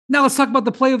Now let's talk about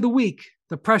the play of the week.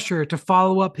 The pressure to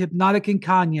follow up Hypnotic and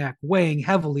Cognac weighing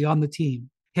heavily on the team.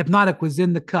 Hypnotic was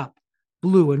in the cup,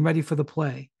 blue and ready for the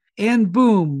play. And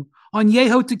boom,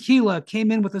 Añejo Tequila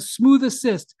came in with a smooth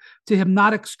assist to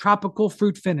Hypnotic's tropical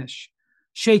fruit finish.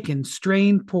 Shaken,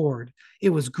 strained, poured. It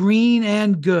was green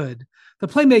and good. The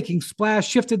playmaking splash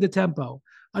shifted the tempo.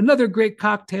 Another great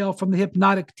cocktail from the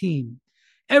Hypnotic team.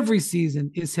 Every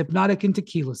season is Hypnotic and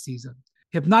Tequila season.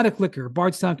 Hypnotic Liquor,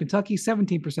 Bardstown, Kentucky,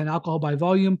 17% alcohol by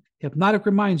volume. Hypnotic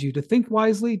reminds you to think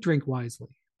wisely, drink wisely.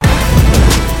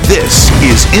 This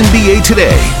is NBA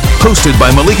Today, hosted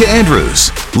by Malika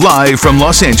Andrews, live from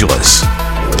Los Angeles.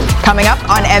 Coming up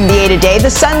on NBA Today, the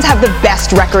Suns have the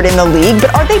best record in the league,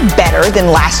 but are they better than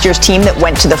last year's team that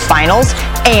went to the finals?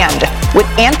 And with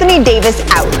Anthony Davis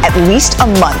out at least a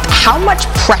month, how much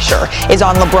pressure is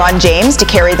on LeBron James to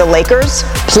carry the Lakers?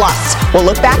 Plus, we'll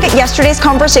look back at yesterday's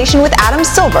conversation with Adam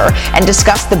Silver and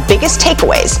discuss the biggest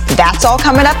takeaways. That's all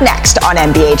coming up next on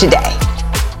NBA Today.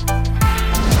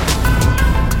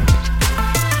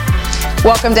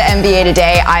 Welcome to NBA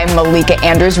Today. I'm Malika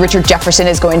Andrews. Richard Jefferson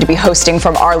is going to be hosting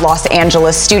from our Los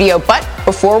Angeles studio. But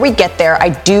before we get there, I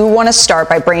do want to start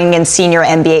by bringing in senior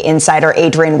NBA insider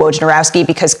Adrian Wojnarowski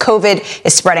because COVID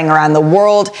is spreading around the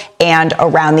world and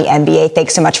around the NBA.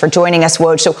 Thanks so much for joining us,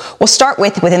 Woj. So we'll start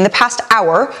with, within the past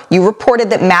hour, you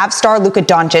reported that Mavs star Luka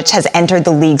Doncic has entered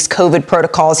the league's COVID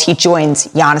protocols. He joins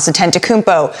Giannis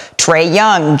Antetokounmpo, Trae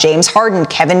Young, James Harden,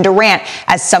 Kevin Durant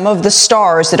as some of the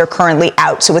stars that are currently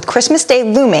out. So with Christmas Day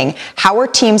looming, how are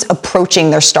teams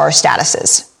approaching their star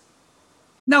statuses?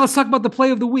 Now let's talk about the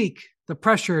play of the week. The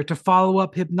pressure to follow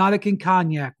up Hypnotic and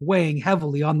Cognac weighing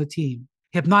heavily on the team.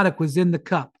 Hypnotic was in the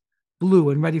cup, blue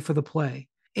and ready for the play.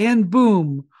 And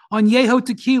boom, Añejo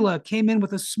Tequila came in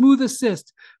with a smooth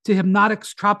assist to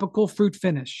Hypnotic's tropical fruit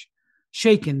finish.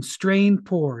 Shaken, strained,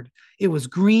 poured. It was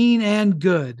green and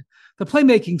good. The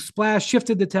playmaking splash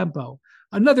shifted the tempo.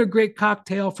 Another great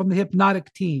cocktail from the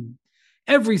Hypnotic team.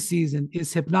 Every season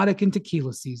is Hypnotic and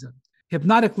Tequila season.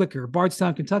 Hypnotic Liquor,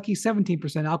 Bardstown, Kentucky,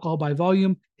 17% alcohol by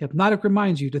volume. Hypnotic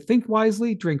reminds you to think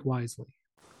wisely, drink wisely.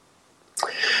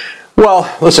 Well,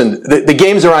 listen, the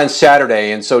games are on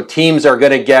Saturday, and so teams are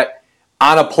going to get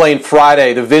on a plane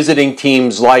Friday. The visiting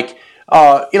teams like,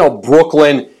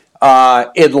 Brooklyn,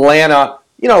 Atlanta,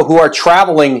 who are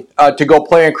traveling to go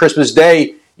play on Christmas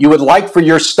Day. You would like for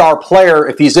your star player,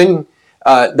 if he's in,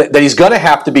 that he's going to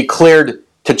have to be cleared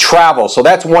to travel. So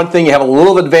that's one thing. You have a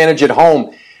little advantage at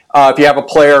home if you have a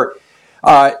player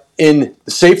in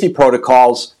the safety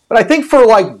protocols. But I think for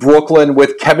like Brooklyn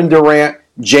with Kevin Durant,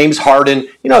 James Harden,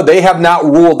 they have not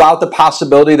ruled out the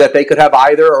possibility that they could have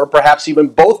either or perhaps even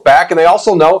both back. And they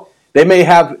also know they may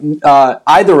have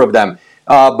either of them.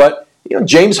 But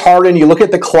James Harden, you look at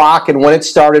the clock and when it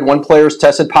started, one player's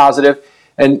tested positive.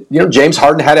 And James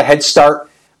Harden had a head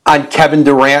start on Kevin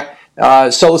Durant.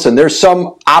 So listen, there's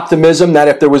some optimism that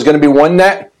if there was going to be one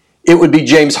net, it would be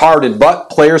James Harden. But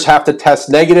players have to test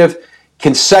negative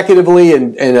consecutively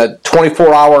in a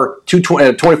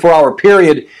 24-hour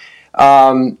period.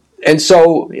 And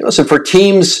so, listen, for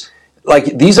teams,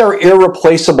 like these are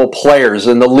irreplaceable players,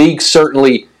 and the league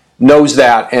certainly knows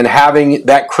that. And having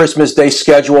that Christmas Day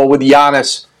schedule with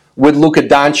Giannis, with Luka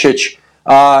Doncic,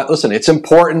 listen, it's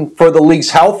important for the league's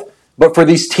health. But for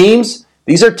these teams,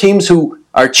 these are teams who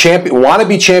are want to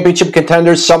be championship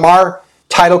contenders. Some are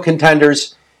title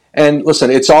contenders. And listen,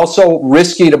 it's also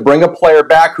risky to bring a player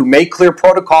back who may clear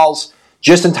protocols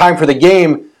just in time for the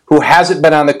game, who hasn't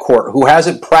been on the court, who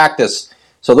hasn't practiced.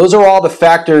 So those are all the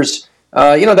factors,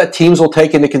 that teams will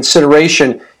take into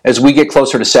consideration as we get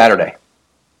closer to Saturday.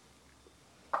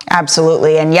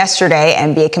 Absolutely. And yesterday,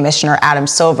 NBA Commissioner Adam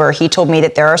Silver, he told me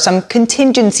that there are some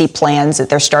contingency plans that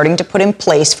they're starting to put in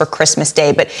place for Christmas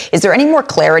Day. But is there any more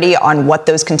clarity on what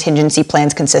those contingency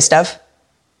plans consist of?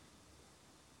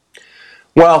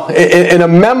 Well, in a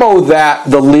memo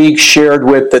that the league shared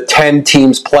with the 10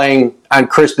 teams playing on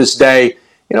Christmas Day,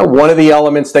 one of the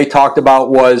elements they talked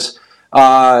about was,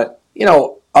 a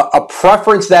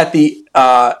preference that the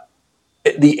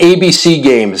ABC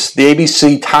games, the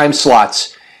ABC time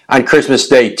slots on Christmas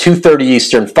Day, 2:30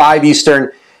 Eastern, 5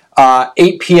 Eastern,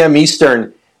 8 p.m.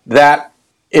 Eastern, that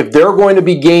if there are going to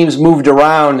be games moved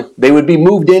around, they would be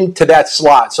moved into that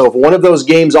slot. So if one of those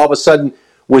games all of a sudden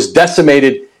was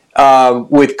decimated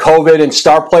with COVID and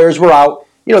star players were out,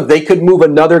 they could move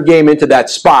another game into that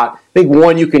spot. I think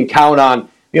one you can count on,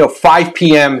 5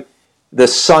 p.m., the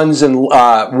Suns and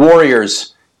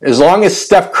Warriors. As long as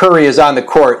Steph Curry is on the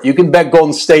court, you can bet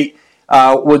Golden State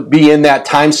would be in that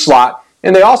time slot.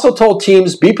 And they also told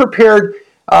teams, be prepared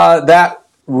that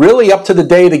really up to the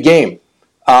day of the game.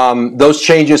 Those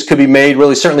changes could be made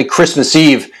really certainly Christmas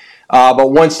Eve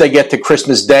But once they get to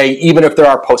Christmas Day, even if there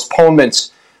are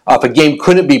postponements, if a game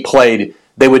couldn't be played,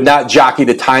 they would not jockey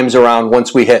the times around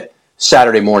once we hit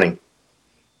Saturday morning.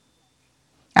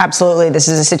 Absolutely. This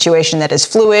is a situation that is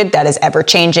fluid, that is ever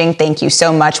changing. Thank you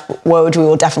so much, Woj. We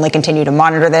will definitely continue to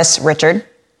monitor this. Richard?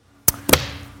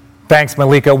 Thanks,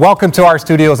 Malika. Welcome to our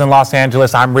studios in Los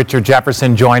Angeles. I'm Richard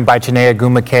Jefferson, joined by Chiney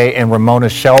Ogwumike and Ramona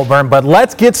Shelburne. But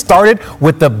let's get started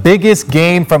with the biggest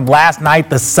game from last night,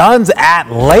 the Suns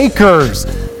at Lakers.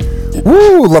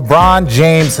 Woo, LeBron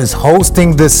James is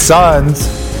hosting the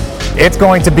Suns. It's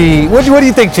going to be, what do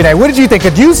you think, Chiney? What did you think?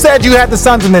 Because you said you had the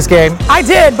Suns in this game. I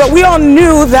did, but we all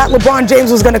knew that LeBron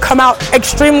James was going to come out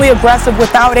extremely aggressive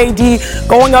without AD,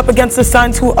 going up against the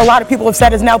Suns, who a lot of people have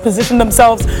said has now positioned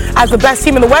themselves as the best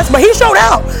team in the West. But he showed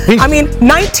out.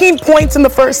 19 points in the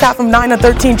first half from 9 of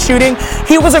 13 shooting.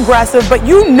 He was aggressive, but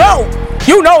you know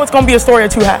it's going to be a story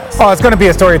of two halves. Oh, it's going to be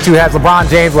a story of two halves. LeBron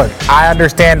James, look, I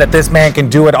understand that this man can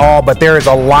do it all, but there is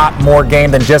a lot more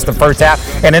game than just the first half.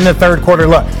 And in the third quarter,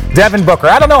 look, Devin Booker,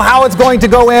 I don't know how it's going to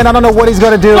go in. I don't know what he's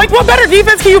going to do. Like, what better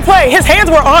defense can you play? His hands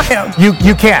were on him.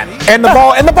 You can. And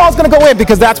the ball's going to go in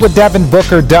because that's what Devin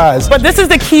Booker does. But this is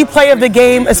the key play of the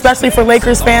game, especially for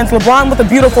Lakers fans. LeBron with a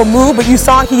beautiful move, but you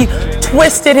saw he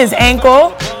twisted his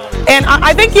ankle. And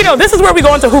I think, this is where we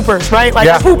go into hoopers, right?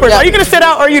 Hoopers. Yeah. Are you going to sit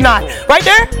out or are you not? Right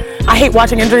there? I hate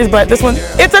watching injuries, but this one,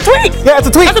 it's a tweak. Yeah, it's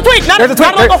a tweak. That's a tweak.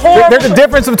 There's a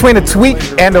difference between a tweak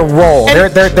and a roll.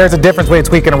 There's a difference between a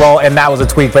tweak and a roll, and that was a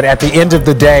tweak. But at the end of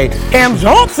the day, Cam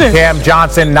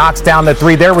Johnson knocks down the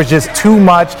three. There was just too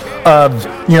much of,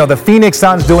 the Phoenix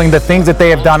Suns doing the things that they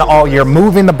have done all year,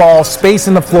 moving the ball,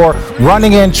 spacing the floor,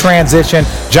 running in transition.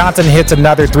 Johnson hits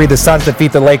another three. The Suns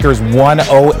defeat the Lakers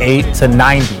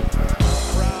 108-90.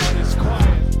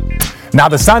 Now,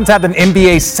 the Suns have an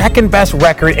NBA's second-best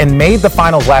record and made the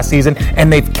finals last season, and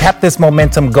they've kept this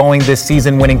momentum going this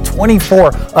season, winning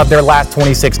 24 of their last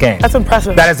 26 games. That's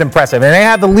impressive. That is impressive. And they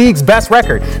have the league's best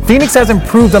record. Phoenix has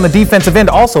improved on the defensive end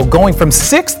also, going from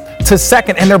 6th to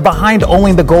 2nd, and they're behind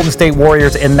only the Golden State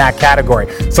Warriors in that category.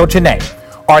 So, Chiney,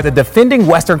 are the defending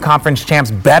Western Conference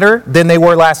champs better than they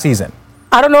were last season?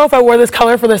 I don't know if I wore this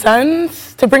color for the Suns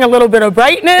to bring a little bit of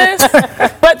brightness,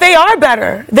 but they are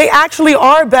better. They actually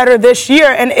are better this year,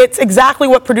 and it's exactly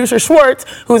what producer Schwartz,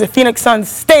 who's a Phoenix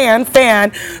Suns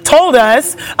fan, told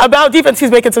us about defense. He's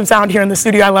making some sound here in the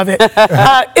studio. I love it.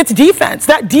 It's defense.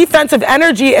 That defensive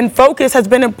energy and focus has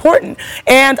been important,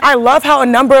 and I love how a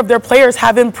number of their players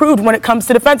have improved when it comes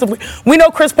to defensively. We know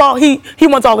Chris Paul, he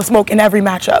wants all the smoke in every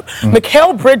matchup.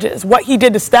 Mikal Bridges, what he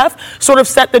did to Steph sort of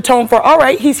set the tone for, all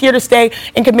right, he's here to stay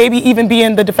and could maybe even be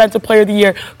in the Defensive Player of the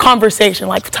Year conversation,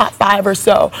 like top 5 or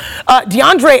so.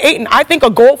 DeAndre Ayton, I think a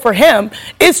goal for him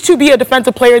is to be a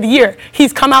Defensive Player of the Year.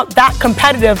 He's come out that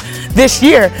competitive this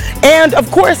year. And, of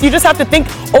course, you just have to think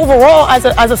overall as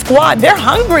a squad, they're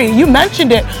hungry. You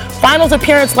mentioned it. Finals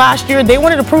appearance last year, they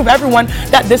wanted to prove everyone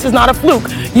that this is not a fluke.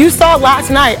 You saw last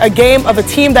night a game of a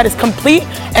team that is complete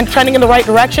and trending in the right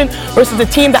direction versus a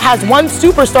team that has one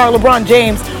superstar, LeBron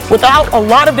James, without a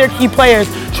lot of their key players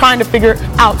trying to figure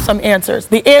out some answers.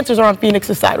 The answers are on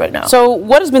Phoenix's side right now. So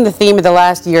what has been the theme of the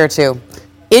last year or two?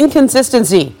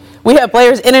 Inconsistency. We have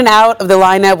players in and out of the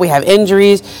lineup. We have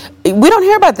injuries. We don't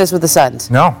hear about this with the Suns.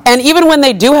 No. And even when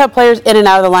they do have players in and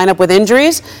out of the lineup with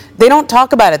injuries, they don't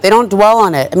talk about it. They don't dwell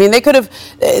on it. I mean, this could have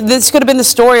been the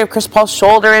story of Chris Paul's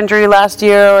shoulder injury last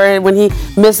year, or when he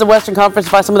missed the Western Conference,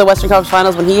 some of the Western Conference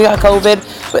finals when he got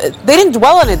COVID. But they didn't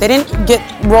dwell on it. They didn't get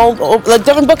rolled. Like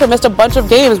Devin Booker missed a bunch of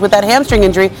games with that hamstring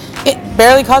injury. It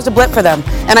barely caused a blip for them.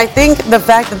 And I think the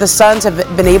fact that the Suns have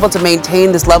been able to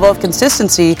maintain this level of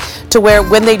consistency to where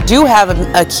when they do have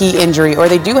a key injury or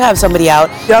they do have somebody out,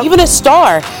 even a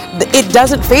star, it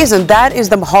doesn't faze them. That is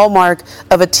the hallmark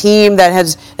of a team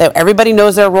that everybody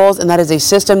knows their roles, and that is a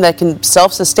system that can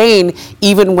self-sustain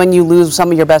even when you lose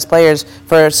some of your best players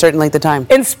for a certain length of time.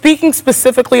 And speaking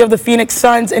specifically of the Phoenix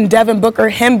Suns and Devin Booker,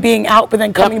 him being out but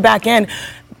then coming back in,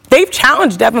 they've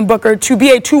challenged Devin Booker to be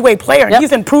a two-way player, and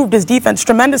he's improved his defense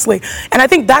tremendously. And I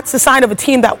think that's the sign of a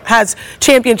team that has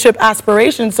championship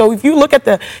aspirations. So if you look at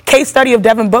the case study of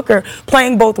Devin Booker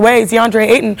playing both ways, DeAndre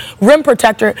Ayton, rim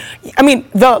protector, I mean,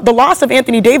 the loss of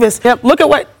Anthony Davis, look at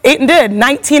what Ayton did,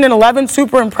 19 and 11,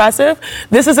 super impressive.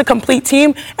 This is a complete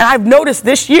team, and I've noticed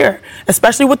this year,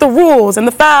 especially with the rules and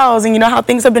the fouls and how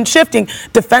things have been shifting,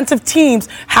 defensive teams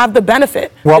have the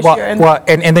benefit this year.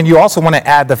 And then you also want to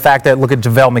add the fact that, look at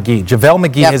JaVale McGee. JaVale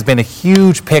McGee has been a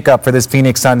huge pickup for this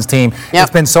Phoenix Suns team.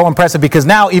 It's been so impressive because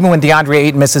now, even when DeAndre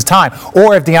Ayton misses time,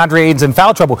 or if DeAndre Ayton's in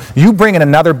foul trouble, you bring in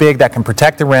another big that can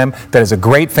protect the rim, that is a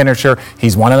great finisher.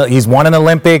 He's won an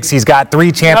Olympics. He's got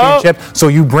 3 championships. So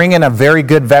you bring in a very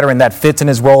good veteran that fits in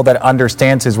his role, that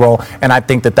understands his role, and I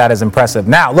think that is impressive.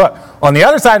 Now, look, on the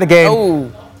other side of the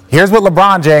game, here's what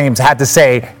LeBron James had to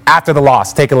say after the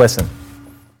loss. Take a listen.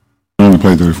 I only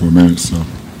played 34 minutes, so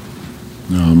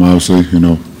obviously,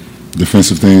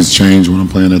 defensive things change when I'm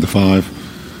playing at the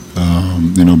 5.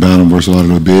 Battling versus a lot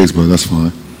of the bigs, but that's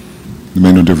fine. It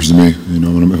made no difference to me.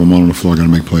 If I'm on the floor, I got to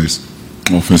make plays,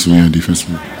 offensively and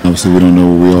defensively. Obviously, we don't know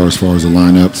where we are as far as the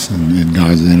lineups and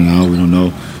guys in and out. We don't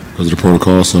know because of the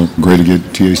protocol. So great to get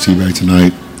THT back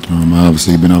tonight.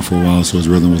 Obviously, he's been out for a while, so his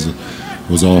rhythm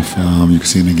was off. You can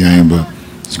see in the game, but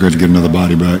it's great to get another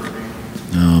body back.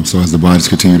 So as the bodies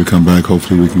continue to come back,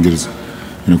 hopefully we can get as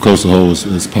close to whole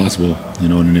as possible, in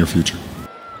the near future.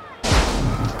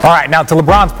 All right, now to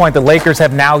LeBron's point, the Lakers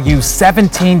have now used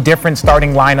 17 different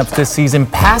starting lineups this season,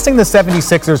 passing the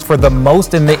 76ers for the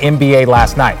most in the NBA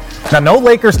last night. Now, no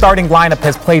Lakers starting lineup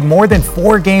has played more than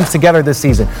 4 games together this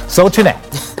season. So, Chiney,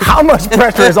 how much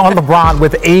pressure is on LeBron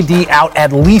with AD out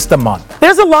at least a month?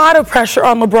 There's a lot of pressure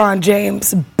on LeBron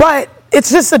James, but it's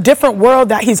just a different world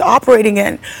that he's operating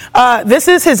in. This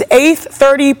is his 8th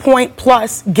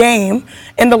 30-point-plus game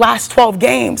in the last 12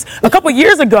 games. A couple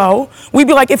years ago, we'd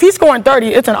be like, if he's scoring 30,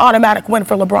 it's an automatic win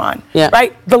for LeBron,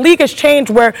 right? The league has changed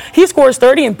where he scores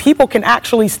 30 and people can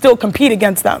actually still compete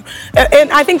against them.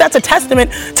 And I think that's a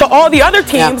testament to all the other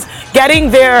teams getting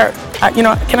their, can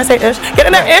I say ish?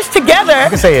 Getting their ish together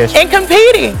and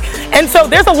competing. And so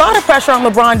there's a lot of pressure on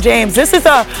LeBron James. This is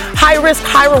a high-risk,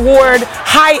 high-reward,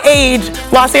 high-age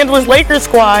Los Angeles Lakers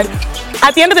squad.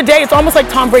 At the end of the day, it's almost like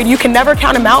Tom Brady. You can never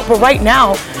count him out, but right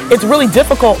now, it's really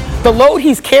difficult. The load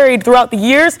he's carried throughout the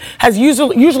years has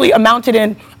usually amounted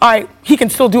in, all right, he can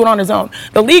still do it on his own.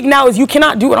 The league now is you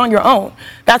cannot do it on your own.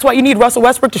 That's why you need Russell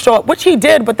Westbrook to show up, which he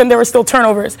did, but then there were still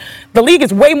turnovers. The league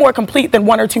is way more complete than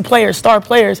 1 or 2 players, star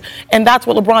players, and that's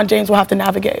what LeBron James will have to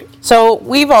navigate. So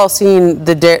we've all seen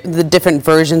the different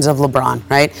versions of LeBron,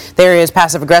 right? There is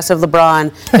passive-aggressive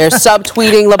LeBron. There's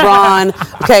subtweeting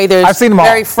LeBron. Okay, there's I've seen them all.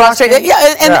 Very frustrated.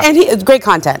 And it's great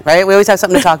content, right? We always have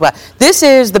something to talk about. This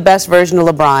is the best version of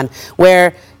LeBron,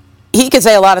 where he could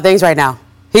say a lot of things right now.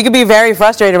 He could be very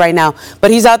frustrated right now, but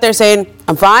he's out there saying,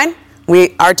 I'm fine.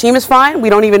 Our team is fine. We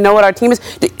don't even know what our team is.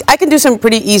 I can do some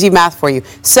pretty easy math for you.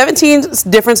 17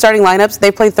 different starting lineups.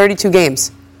 They played 32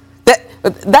 games.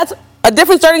 That's a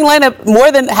different starting lineup more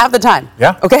than half the time.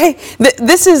 Yeah. Okay?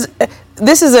 This is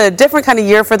a different kind of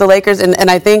year for the Lakers,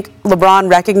 and I think LeBron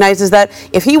recognizes that.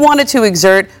 If he wanted to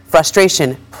exert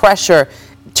frustration, pressure,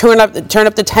 turn up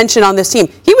the tension on this team,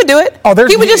 he would do it.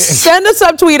 He would just send a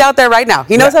subtweet out there right now.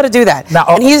 He knows how to do that. Now,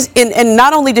 and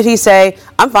not only did he say,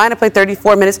 I'm fine, I played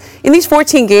 34 minutes. In these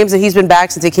 14 games that he's been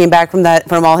back since he came back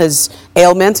from all his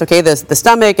ailments, the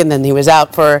stomach, and then he was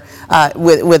out for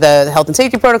with a health and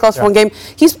safety protocols for one game,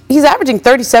 he's averaging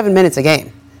 37 minutes a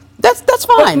game. That's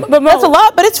fine. But that's a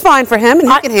lot, but it's fine for him,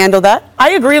 and he can handle that.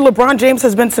 I agree. LeBron James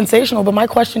has been sensational, but my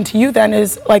question to you then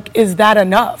is that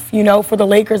enough, for the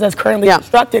Lakers as currently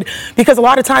constructed? Because a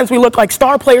lot of times we look like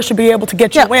star players should be able to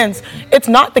get you wins. It's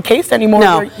not the case anymore.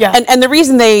 No. And the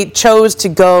reason they chose to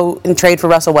go and trade for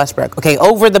Russell Westbrook,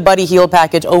 over the Buddy Hield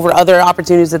package, over other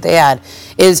opportunities that they had,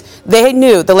 is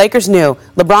the Lakers knew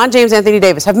LeBron James, Anthony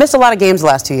Davis have missed a lot of games the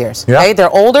last 2 years. Yeah. Okay? They're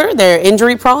older, they're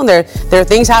injury prone, there are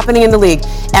things happening in the league.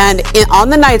 And on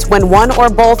the nights when one or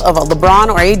both of LeBron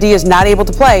or AD is not able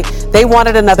to play, they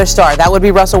wanted another star. That would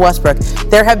be Russell Westbrook.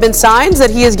 There have been signs that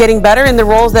he is getting better in the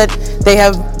roles that they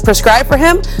have prescribed for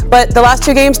him, but the last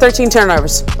 2 games, 13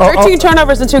 turnovers. 13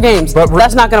 turnovers in 2 games.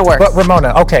 That's not going to work. But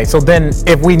Ramona, okay, so then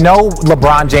if we know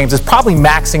LeBron James is probably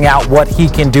maxing out what he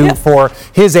can do for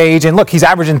his age, and look, he's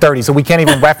averaging 30, so we can't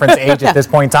even reference age at this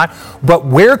point in time, but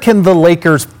where can the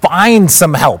Lakers find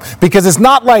some help? Because it's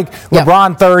not like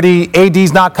LeBron 30,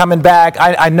 AD's not coming back.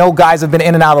 I know guys have been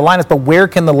in and out of the lineups, but where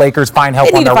can the Lakers find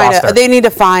help on their roster? They need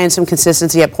to find some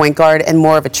consistency at point guard and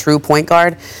more of a true point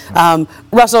guard.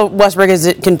 Russell Westbrook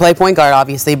can play point guard,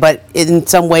 obviously, but in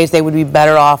some ways they would be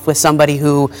better off with somebody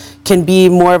who can be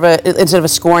more of instead of a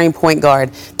scoring point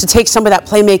guard, to take some of that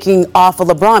playmaking off of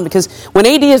LeBron, because when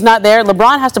AD is not there,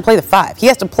 LeBron has to play the 5. He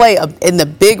has to play in the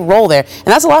big role there, and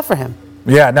that's a lot for him.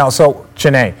 Yeah, no, so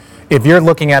Chiney, if you're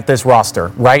looking at this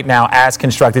roster right now as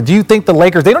constructed, do you think the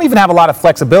Lakers, they don't even have a lot of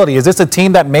flexibility? Is this a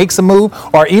team that makes a move,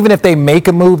 or even if they make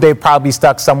a move, they'd probably be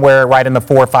stuck somewhere right in the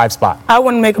 4 or 5 spot? I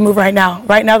wouldn't make a move right now.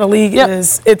 Right now, the league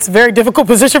it's a very difficult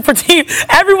position for teams.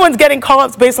 Everyone's getting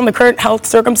call-ups based on the current health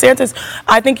circumstances.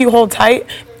 I think you hold tight.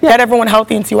 get everyone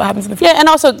healthy and see what happens in the future. Yeah, and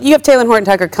also you have Talen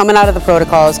Horton-Tucker coming out of the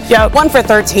protocols. Yeah, 1 for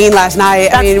 13 last night.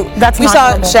 We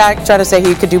saw normal. Shaq try to say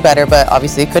he could do better, but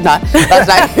obviously could not last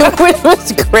night, which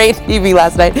was great TV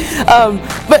last night.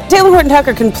 But Talen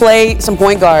Horton-Tucker can play some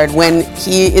point guard when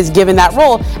he is given that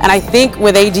role, and I think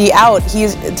with AD out,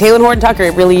 Talen Horton-Tucker.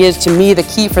 It really is, to me, the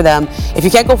key for them. If you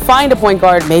can't go find a point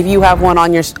guard, maybe you have one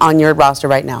on your roster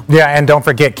right now. Yeah, and don't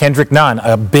forget Kendrick Nunn,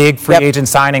 a big free agent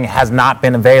signing, has not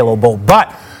been available,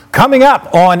 but. Coming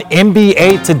up on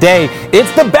NBA Today, it's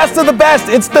the best of the best.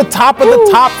 It's the top of the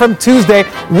top from Tuesday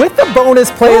with a bonus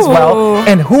play as well.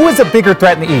 And who is a bigger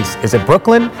threat in the East? Is it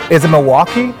Brooklyn? Is it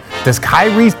Milwaukee? Does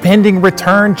Kyrie's pending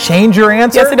return change your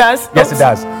answer? Yes, it does. Yes, it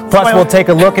does. Plus, we'll take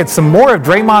a look at some more of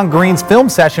Draymond Green's film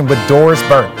session with Doris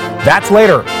Burke. That's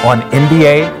later on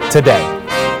NBA Today.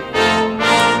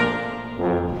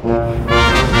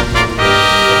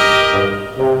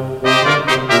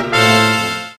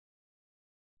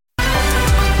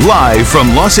 Live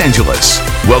from Los Angeles,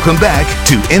 welcome back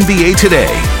to NBA Today.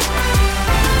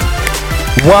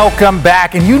 Welcome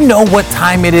back, and you know what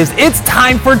time it is. It's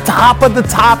time for Top of the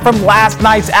Top from last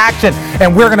night's action,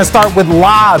 and we're going to start with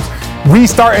lobs.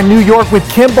 Restart in New York with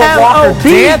Kemba Walker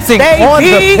dancing on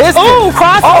the Pistons. Ooh,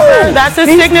 crossover. That's his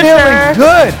signature. Feeling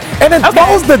good. And then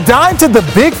throws the dime to the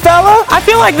big fella. I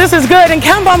feel like this is good. And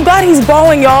Kemba, I'm glad he's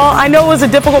balling, y'all. I know it was a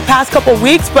difficult past couple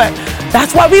weeks, but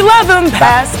that's why we love him.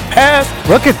 Pass.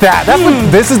 Look at that.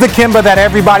 This is the Kemba that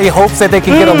everybody hopes that they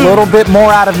can get a little bit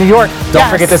more out of New York. Don't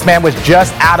forget this man was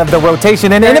just out of the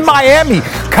rotation. And in Miami,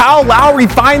 Kyle Lowry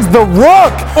finds the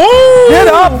Rook. Ooh. Get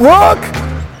up, Rook.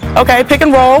 Okay, pick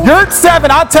and roll. You're at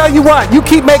 7. I'll tell you what. You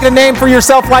keep making a name for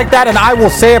yourself like that, and I will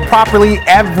say it properly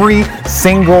every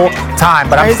single time.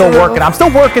 But I'm still working. I'm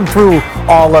still working through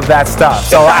all of that stuff.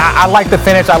 So I like the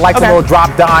finish. I like the little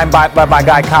drop dime by my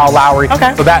guy Kyle Lowry.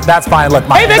 Okay. So that's fine. Look,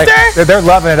 hey, Victor. They're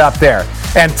loving it up there.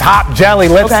 And Top Jelly,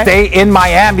 let's stay in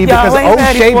Miami because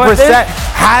O'Shea Brissett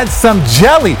had some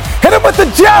jelly. Hit him with the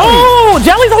jelly. Oh,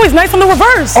 jelly's always nice on the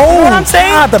reverse. Oh, you know what I'm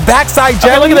saying? God, the backside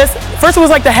jelly. Okay, look at this. First it was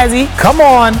like the hezzy. Come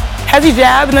on. Hezzy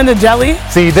jab and then the jelly.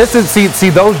 See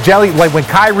those jelly, like when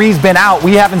Kyrie's been out,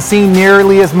 we haven't seen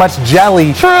nearly as much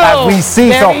jelly as we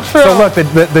see. So look,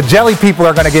 the jelly people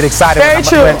are going to get excited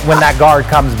when that guard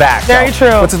comes back. Very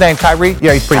true. What's his name, Kyrie?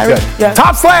 Yeah, he's pretty good. Yeah.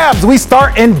 Top slabs, we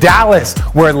start in Dallas,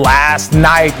 where last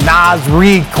night Naz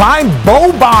Reid climbed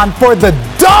Boban for the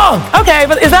dunk. Okay,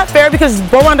 but is that fair? Because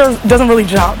Boban doesn't really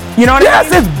jump. You know what I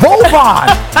mean? Yes, it's Boban.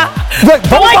 Look,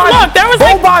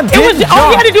 Boban didn't jump.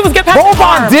 All he had to do was get past the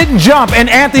arm. Boban didn't jump, and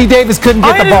Anthony Davis couldn't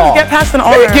get the ball. Get past an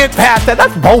arm. Get past that.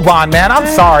 That's Boban, man. I'm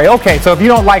sorry. Okay, so if you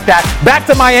don't like that, back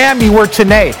to Miami, where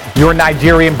Chiney, your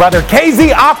Nigerian brother,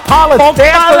 KZ Okpala,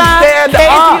 stand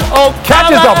up,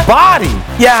 catches a body.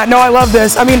 Yeah, no, I love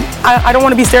this. I mean, I don't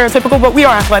want to be stereotypical, but we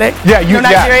are athletic. Yeah, you're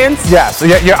Nigerians. Yes,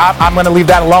 I'm going to leave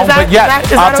that alone. But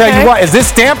yes, I'll tell you what. Is this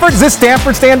Stanford? Is this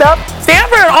Stanford stand up?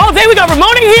 Stanford all day. We got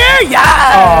Ramon in here. Yeah.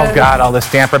 Oh God, all the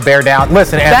Stanford bear down.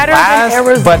 Listen, and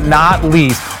last but not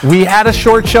least, we had a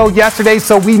short show yesterday,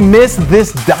 so we missed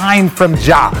this dime from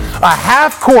Ja. A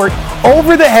half court,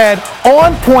 over the head,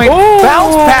 on point,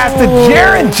 bounce pass to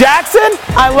Jaren Jackson.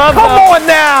 I love Come on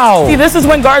now. See, this is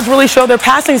when guards really show their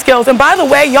passing skills. And by the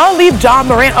way, y'all leave Ja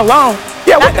Morant alone.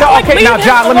 Yeah. Okay. Now,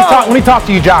 Ja, let me talk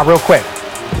to you, Ja, real quick.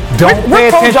 Don't pay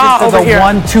attention to the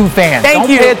 1-2 fans. Thank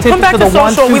you. Don't pay attention Come back to the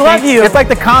social. 1-2 We love you. It's like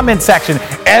the comment section.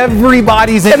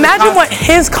 Everybody's in. Imagine what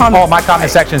his comment. Oh, my comment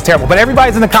section is terrible. But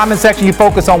everybody's in the comment section. You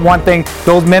focus on one thing.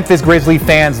 Those Memphis Grizzly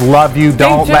fans love you.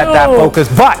 Don't let that focus.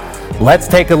 But let's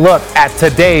take a look at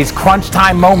today's crunch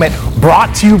time moment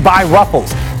brought to you by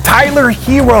Ruffles. Tyler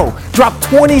Hero dropped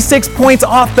 26 points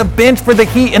off the bench for the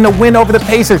Heat in the win over the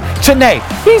Pacers. Chiney,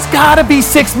 he's got to be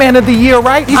 6th man of the year,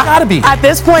 right? He's got to be. At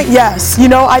this point, yes. You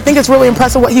know, I think it's really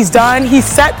impressive what he's done. He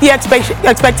set the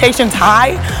expectations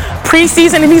high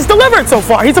preseason, and he's delivered so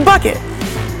far. He's a bucket.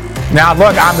 Now,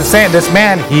 look, I'm just saying, this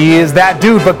man, he is that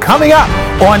dude. But coming up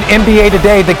on NBA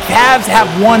Today, the Cavs have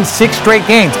won 6 straight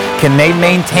games. Can they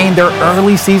maintain their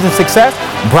early season success?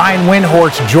 Brian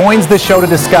Windhorst joins the show to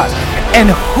discuss. And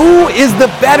who is the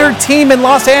better team in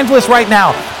Los Angeles right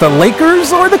now? The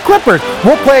Lakers or the Clippers?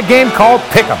 We'll play a game called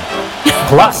Pick'em.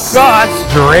 Plus,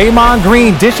 Draymond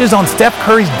Green dishes on Steph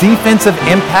Curry's defensive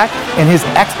impact and his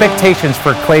expectations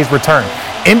for Clay's return.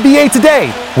 NBA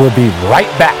Today will be right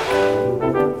back.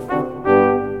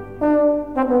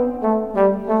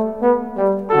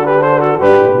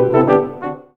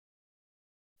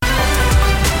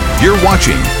 You're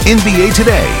watching NBA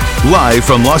Today, live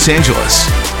from Los Angeles.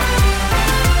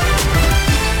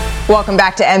 Welcome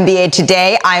back to NBA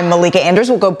Today. I'm Malika Andrews.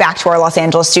 We'll go back to our Los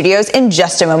Angeles studios in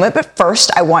just a moment. But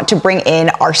first, I want to bring in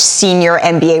our senior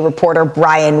NBA reporter,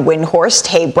 Brian Windhorst.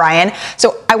 Hey, Brian.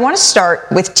 So I want to start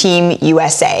with Team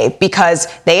USA because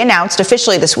they announced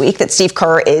officially this week that Steve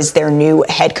Kerr is their new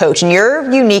head coach. And you're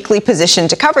uniquely positioned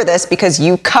to cover this because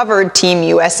you covered Team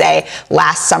USA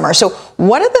last summer. So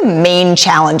what are the main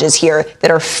challenges here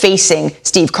that are facing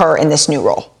Steve Kerr in this new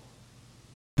role?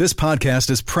 This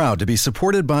podcast is proud to be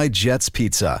supported by Jets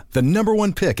Pizza, the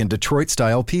 #1 pick in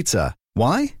Detroit-style pizza.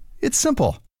 Why? It's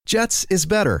simple. Jets is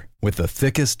better. With the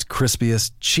thickest,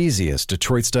 crispiest, cheesiest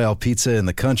Detroit-style pizza in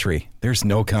the country, there's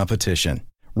no competition.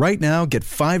 Right now, get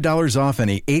 $5 off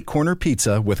any 8-corner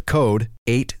pizza with code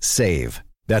 8SAVE.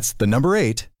 That's the number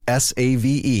 8,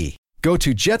 S-A-V-E. Go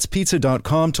to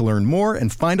jetspizza.com to learn more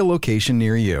and find a location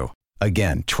near you.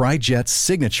 Again, try Jet's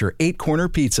signature 8-corner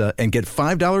pizza and get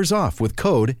 $5 off with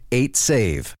code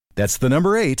 8SAVE. That's the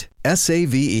number 8,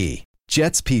 S-A-V-E.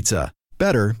 Jet's Pizza.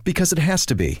 Better because it has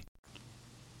to be.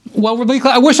 Well,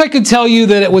 I wish I could tell you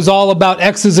that it was all about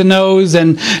X's and O's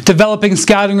and developing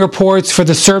scouting reports for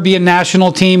the Serbian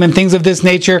national team and things of this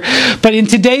nature. But in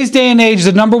today's day and age,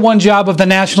 the #1 job of the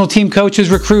national team coach is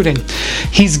recruiting.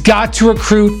 He's got to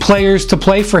recruit players to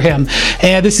play for him.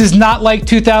 And this is not like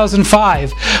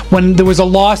 2005 when there was a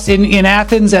loss in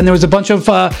Athens and there was a bunch of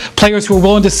players who were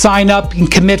willing to sign up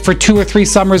and commit for 2 or 3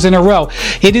 summers in a row.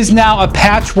 It is now a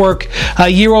patchwork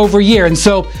year over year. And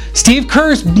so Steve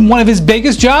Kerr's one of his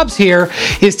biggest jobs here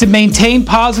is to maintain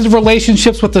positive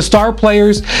relationships with the star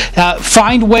players,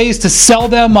 find ways to sell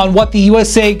them on what the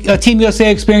Team USA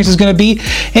experience is going to be,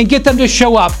 and get them to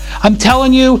show up. I'm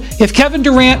telling you, if Kevin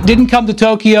Durant didn't come to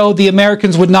Tokyo, the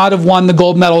Americans would not have won the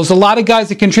gold medals. A lot of guys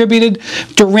that contributed.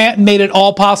 Durant made it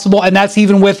all possible, and that's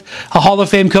even with a Hall of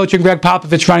Fame coach and Greg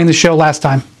Popovich running the show last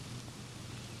time.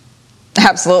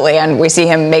 Absolutely, and we see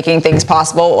him making things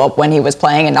possible when he was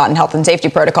playing and not in health and safety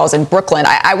protocols in Brooklyn.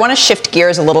 I want to shift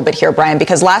gears a little bit here, Brian,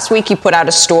 because last week you put out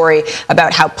a story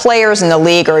about how players in the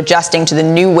league are adjusting to the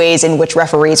new ways in which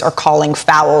referees are calling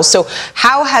fouls. So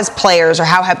how has players, or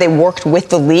how have they worked with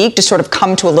the league to sort of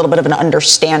come to a little bit of an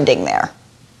understanding there?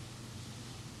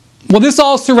 Well, this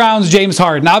all surrounds James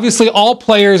Harden. Obviously, all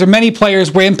players, or many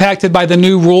players, were impacted by the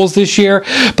new rules this year,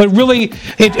 but really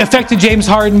it affected James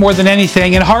Harden more than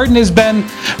anything. And Harden has been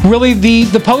really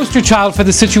the poster child for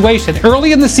the situation.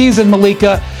 Early in the season,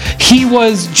 Malika, he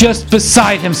was just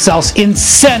beside himself,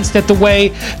 incensed at the way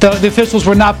the officials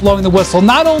were not blowing the whistle.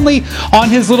 Not only on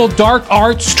his little dark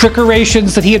arts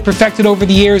trickerations that he had perfected over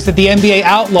the years that the NBA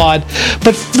outlawed,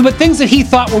 but things that he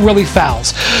thought were really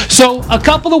fouls. So a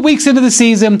couple of weeks into the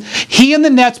season, he and the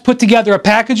Nets put together a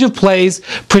package of plays,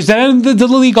 presented them to the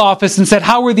league office and said,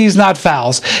 how are these not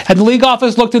fouls? And the league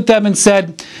office looked at them and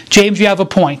said, James, you have a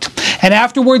point. And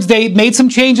afterwards, they made some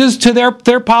changes to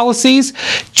their policies.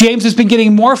 James has been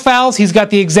getting more fouls. He's got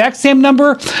the exact same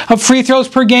number of free throws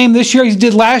per game this year as he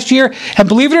did last year. And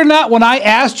believe it or not, when I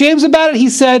asked James about it, he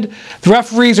said the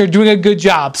referees are doing a good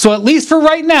job. So at least for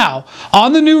right now,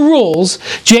 on the new rules,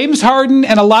 James Harden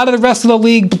and a lot of the rest of the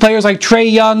league, players like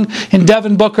Trae Young and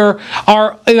Devin Booker,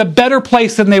 are in a better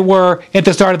place than they were at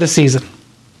the start of the season.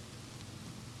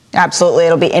 Absolutely.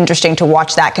 It'll be interesting to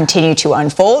watch that continue to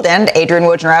unfold. And Adrian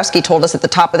Wojnarowski told us at the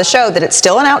top of the show that it's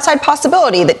still an outside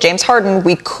possibility that James Harden,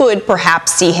 we could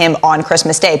perhaps see him on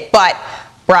Christmas Day. But,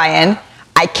 Brian,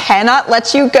 I cannot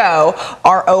let you go,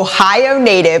 our Ohio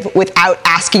native, without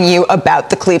asking you about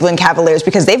the Cleveland Cavaliers,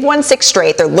 because they've won 6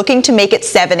 straight. They're looking to make it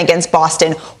 7 against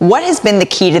Boston. What has been the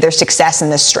key to their success in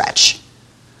this stretch?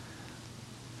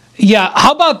 Yeah,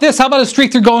 how about this? How about a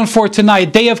streak they're going for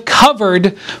tonight? They have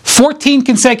covered 14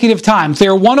 consecutive times. They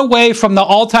are one away from the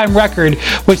all-time record,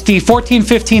 which the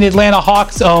 14-15 Atlanta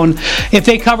Hawks own. If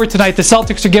they cover tonight, the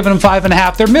Celtics are giving them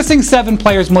 5.5. They're missing 7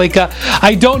 players, Malika.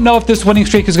 I don't know if this winning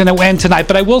streak is going to end tonight,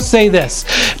 but I will say this.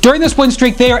 During this win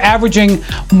streak, they are averaging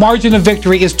margin of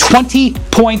victory is 20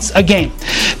 points a game.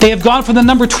 They have gone from the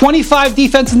number 25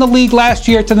 defense in the league last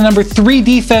year to the number 3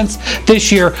 defense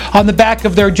this year on the back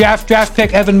of their draft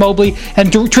pick, Evan Mobley,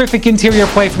 and terrific interior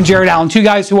play from Jared Allen, 2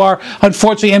 guys who are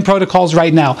unfortunately in protocols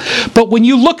right now. But when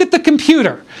you look at the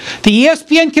computer, the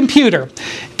ESPN computer,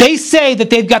 they say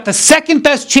that they've got the second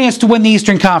best chance to win the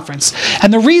Eastern Conference.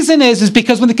 And the reason is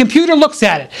because when the computer looks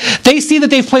at it, they see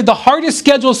that they've played the hardest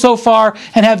schedule so far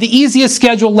and have the easiest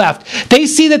schedule left. They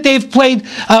see that they've played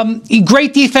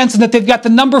great defense and that they've got the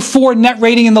number 4 net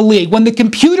rating in the league. When the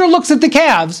computer looks at the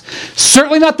Cavs,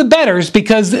 certainly not the bettors,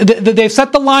 because they've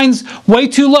set the lines way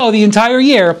too low the entire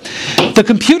year. The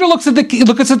computer looks at the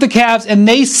Cavs and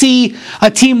they see a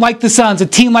team like the Suns, a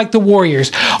team like the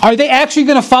Warriors. Are they actually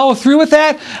going to follow through with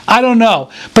that? I don't know.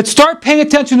 But start paying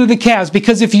attention to the Cavs,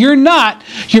 because if you're not,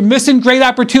 you're missing great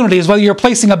opportunities, whether you're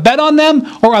placing a bet on them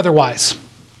or otherwise.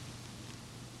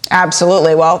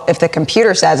 Absolutely. Well, if the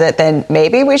computer says it, then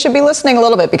maybe we should be listening a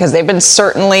little bit, because they've been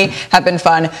have been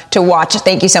fun to watch.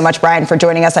 Thank you so much, Brian, for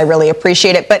joining us. I really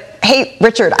appreciate it. But hey,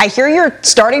 Richard, I hear you're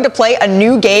starting to play a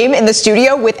new game in the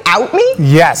studio without me?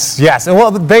 Yes. And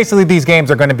well, basically these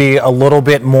games are going to be a little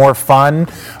bit more fun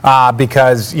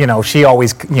because, she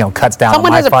always, cuts down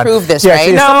Someone on my fun. Someone has approved this, yeah,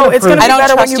 right? No, it's going to be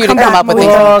better when you come up with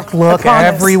things. Look,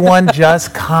 everyone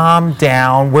just calm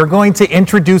down. We're going to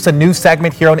introduce a new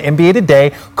segment here on NBA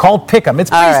Today called Pick'em.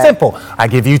 It's pretty simple. I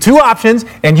give you two options,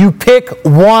 and you pick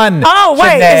one. Oh,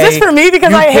 wait, Shanae, is this for me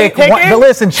because I hate picking? But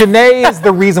listen, Shanae is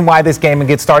the reason why this game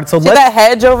gets started. So let's that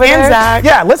hedge over there. Zach.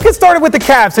 Yeah, let's get started with the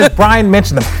Cavs since Brian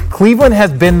mentioned them. Cleveland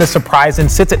has been the surprise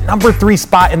and sits at number 3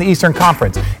 spot in the Eastern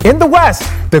Conference. In the West,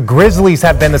 the Grizzlies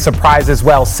have been the surprise as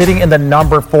well, sitting in the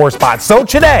number 4 spot. So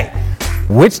today,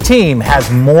 which team has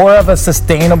more of a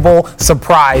sustainable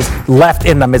surprise left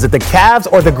in them? Is it the Cavs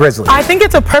or the Grizzlies? I think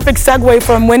it's a perfect segue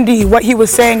from Wendy, what he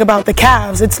was saying about the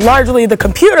Cavs. It's largely the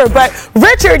computer, but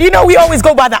Richard, we always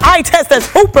go by the eye test as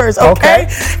hoopers, okay?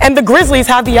 And the Grizzlies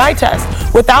have the eye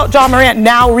test. Without Ja Morant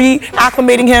now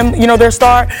reacclimating him, their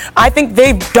star, I think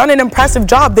they've done an impressive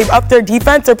job. They've upped their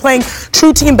defense. They're playing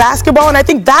true team basketball, and I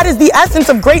think that is the essence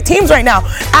of great teams right now,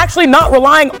 actually not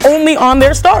relying only on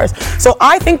their stars. So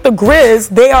I think the Grizz,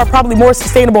 they are probably more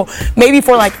sustainable, maybe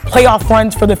for like playoff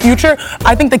runs for the future.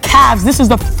 I think the Cavs, this is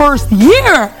the first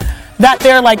year that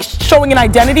they're like showing an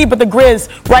identity, but the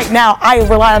Grizz right now, I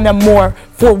rely on them more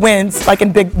for wins, like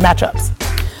in big matchups.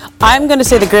 I'm going to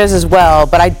say the Grizz as well,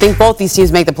 but I think both these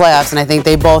teams make the playoffs, and I think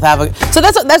they both have a. So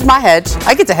that's my hedge.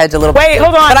 I get to hedge a little bit. Wait,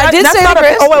 hold on. But I did say the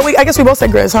Grizz. I guess we both said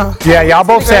Grizz, huh? Yeah, y'all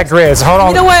both said Grizz. Hold on.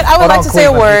 You know what? I would like to say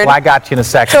a word. People. I got you in a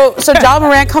second. So Ja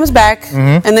Morant comes back,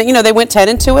 and then they went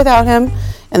 10-2 without him,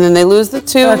 and then they lose the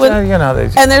 2.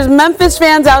 And there's Memphis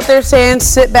fans out there saying,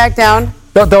 "Sit back down."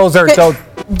 Those are so.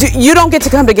 You don't get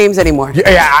to come to games anymore.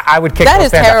 Yeah, I would kick. That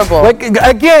is terrible.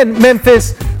 Again,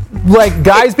 Memphis.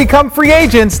 Guys become free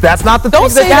agents. That's not the thing. Don't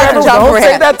say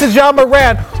that to Ja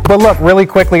Morant. But look, really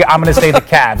quickly, I'm going to say the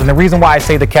Cavs. And the reason why I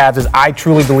say the Cavs is I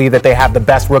truly believe that they have the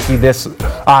best rookie this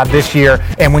year.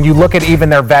 And when you look at even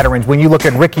their veterans, when you look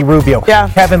at Ricky Rubio,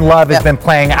 Kevin Love has been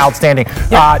playing outstanding.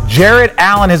 Jarrett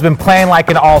Allen has been playing like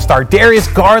an all-star. Darius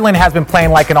Garland has been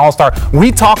playing like an all-star.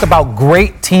 We talk about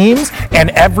great teams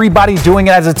and everybody doing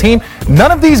it as a team.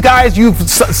 None of these guys, you've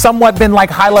somewhat been like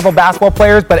high-level basketball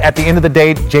players, but at the end of the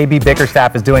day, JB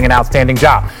Bickerstaff is doing an outstanding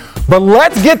job. But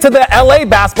let's get to the LA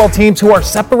basketball teams who are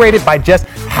separated by just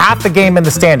half the game in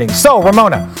the standings. So,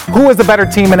 Ramona, who is the better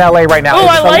team in LA right now? Oh,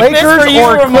 is it the Lakers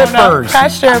or Clippers?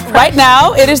 Pressure. Right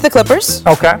now, it is the Clippers.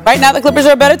 Okay. Right now, the Clippers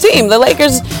are a better team. The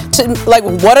Lakers,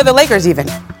 what are the Lakers even?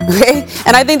 Okay.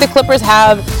 And I think the Clippers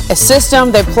have a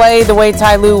system. They play the way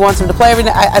Ty Lue wants them to play.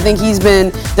 I think he's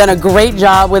done a great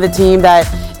job with a team that,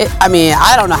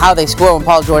 I don't know how they score when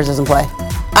Paul George doesn't play.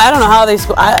 I don't know how they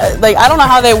score. I don't know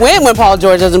how they win when Paul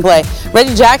George doesn't play.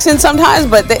 Reggie Jackson sometimes,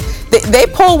 but they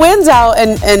pull wins out,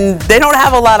 and they don't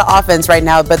have a lot of offense right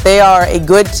now. But they are a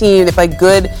good team. They play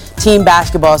good team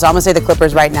basketball. So I'm gonna say the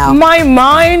Clippers right now. My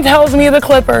mind tells me the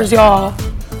Clippers, y'all.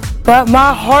 But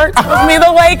my heart tells me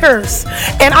the Lakers.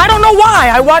 And I don't know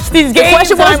why. I watch these games. The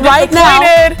question was right now.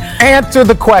 Answer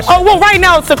the question. Oh, well, right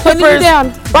now it's the Clippers.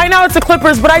 Right now it's the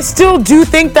Clippers, but I still do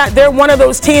think that they're one of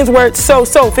those teams where it's so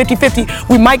 50-50.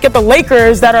 We might get the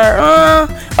Lakers that are,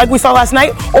 like we saw last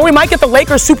night, or we might get the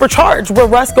Lakers supercharged where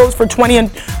Russ goes for 20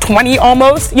 and 20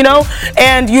 almost,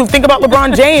 And you think about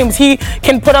LeBron James, he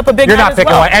can put up a big. You're not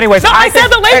picking one. Anyways, no, I said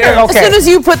the Lakers. Okay. As soon as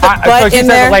you put the butt in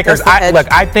there. The Lakers.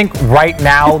 I think right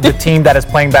now the team that is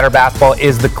playing better basketball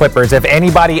is the Clippers. If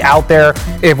anybody out there,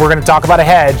 if we're going to talk about a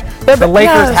hedge, the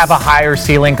Lakers have a higher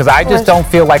ceiling because I just don't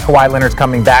feel like Kawhi Leonard's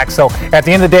coming back. So at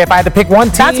the end of the day, if I had to pick one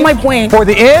team, that's my point. For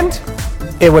the end,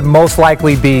 it would most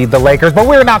likely be the Lakers. But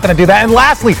we're not going to do that. And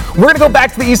lastly, we're going to go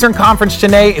back to the Eastern Conference.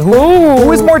 Shanae,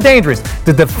 who is more dangerous,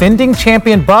 the defending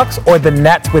champion Bucks or the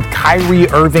Nets with Kyrie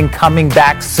Irving coming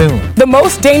back soon? The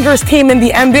most dangerous team in the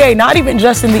NBA, not even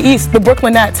just in the East, the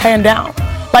Brooklyn Nets, hand down.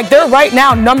 They're right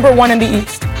now number 1 in the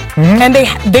East. Mm-hmm. And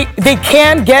they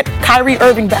can get Kyrie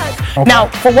Irving back. Okay. Now,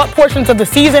 for what portions of the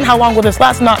season, how long will this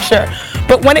last? Not sure.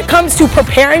 But when it comes to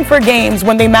preparing for games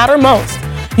when they matter most,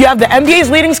 you have the NBA's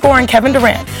leading scorer in Kevin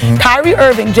Durant, Kyrie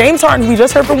Irving, James Harden, who we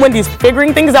just heard from Wendy's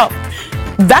figuring things out.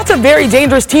 that's a very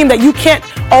dangerous team that you can't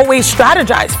always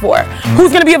strategize for. Who's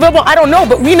going to be available? I don't know,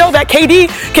 but we know that KD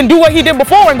can do what he did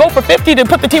before and go for 50 to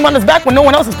put the team on his back when no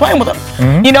one else is playing with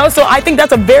him. You know, so I think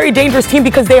that's a very dangerous team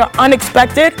because they are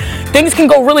unexpected. Things can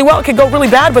go really well, it can go really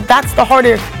bad, but that's the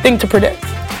harder thing to predict.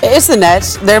 It's the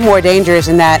Nets. They're more dangerous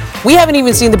in that we haven't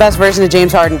even seen the best version of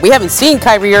James Harden. We haven't seen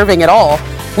Kyrie Irving at all.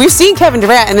 We've seen Kevin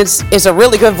Durant, and it's a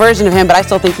really good version of him, but I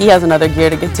still think he has another gear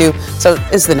to get to. So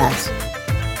it's the Nets.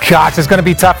 Gosh, it's going to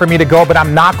be tough for me to go, but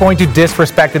I'm not going to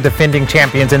disrespect the defending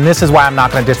champions, and this is why I'm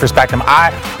not going to disrespect them.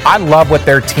 I love what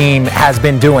their team has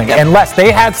been doing. Yep. Unless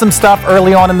they had some stuff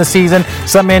early on in the season,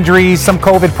 some injuries, some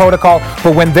COVID protocol,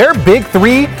 but when their big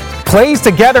three plays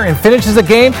together and finishes a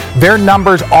game, their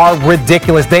numbers are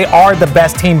ridiculous. They are the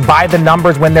best team by the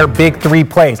numbers when their big three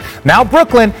plays. Now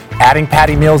Brooklyn, adding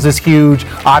Patty Mills is huge.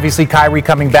 Obviously Kyrie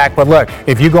coming back, but look,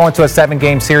 if you go into a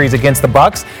 7-game series against the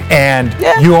Bucks and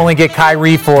you only get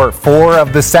Kyrie for 4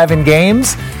 of the 7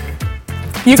 games,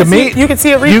 you can see it.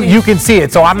 You can see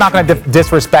it. So I'm not going to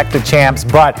disrespect the champs,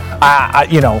 but I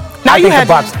think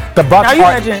the Bucks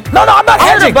are. No, I'm not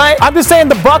hedging. I'm just saying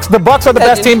the Bucks are the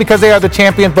best team because they are the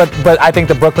champions. But I think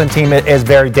the Brooklyn team is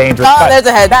very dangerous. Oh, there's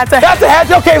a hedge. That's a hedge.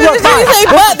 Okay, look.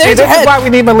 This is why we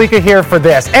need Malika here for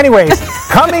this. Anyways,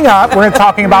 coming up, we're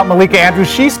talking about Malika Andrews.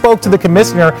 She spoke to the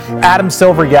commissioner Adam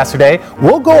Silver yesterday.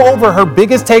 We'll go over her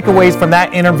biggest takeaways from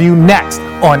that interview next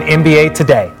on NBA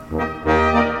Today.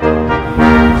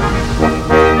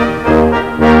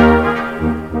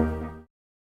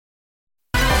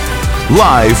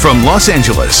 Live from Los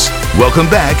Angeles, welcome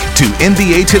back to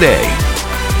NBA Today.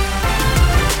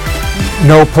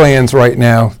 No plans right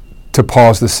now to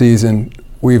pause the season.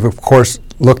 We've, of course,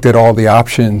 looked at all the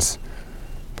options,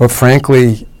 but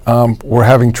frankly, we're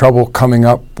having trouble coming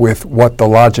up with what the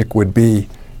logic would be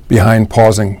behind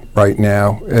pausing right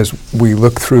now. As we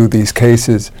look through these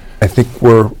cases, I think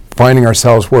we're finding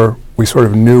ourselves where we sort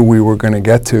of knew we were going to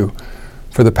get to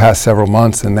for the past several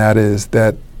months, and that is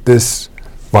that this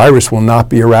virus will not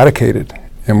be eradicated,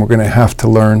 and we're going to have to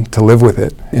learn to live with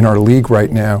it. In our league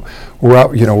right now, we're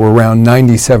around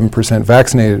 97%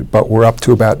 vaccinated, but we're up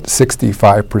to about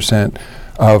 65%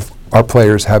 of our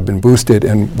players have been boosted,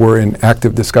 and we're in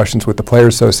active discussions with the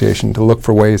Players Association to look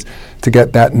for ways to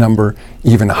get that number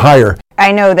even higher.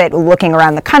 I know that looking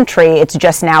around the country, it's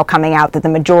just now coming out that the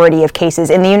majority of cases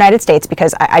in the United States,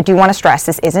 because I do want to stress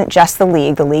this isn't just the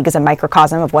league. The league is a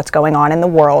microcosm of what's going on in the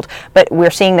world. But we're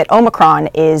seeing that Omicron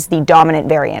is the dominant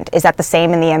variant. Is that the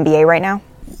same in the NBA right now?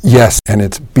 Yes, and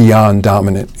it's beyond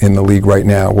dominant in the league right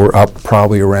now. We're up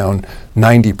probably around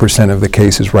 90% of the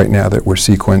cases right now that we're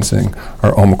sequencing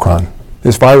are Omicron.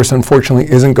 This virus, unfortunately,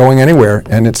 isn't going anywhere,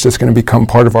 and it's just going to become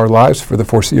part of our lives for the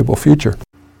foreseeable future.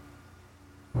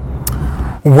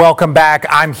 Welcome back.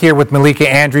 I'm here with Malika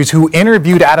Andrews, who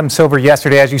interviewed Adam Silver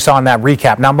yesterday, as you saw in that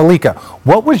recap. Now, Malika,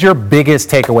 what was your biggest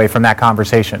takeaway from that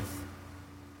conversation?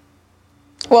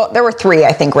 Well, there were 3,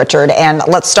 I think, Richard, and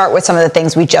let's start with some of the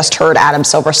things we just heard Adam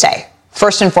Silver say.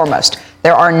 First and foremost,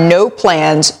 there are no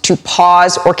plans to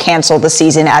pause or cancel the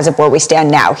season as of where we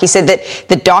stand now. He said that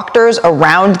the doctors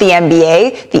around the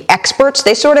NBA, the experts,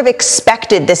 they sort of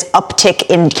expected this uptick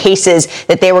in cases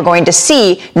that they were going to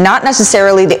see, not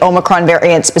necessarily the Omicron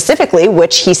variant specifically,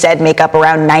 which he said make up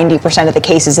around 90% of the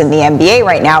cases in the NBA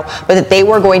right now, but that they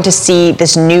were going to see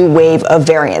this new wave of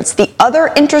variants. The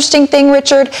other interesting thing,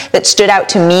 Richard, that stood out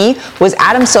to me was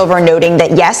Adam Silver noting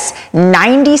that, yes,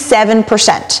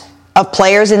 97% of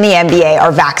players in the NBA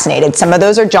are vaccinated. Some of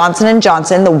those are Johnson &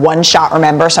 Johnson, the one shot,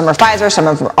 remember. Some are Pfizer, some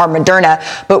are Moderna.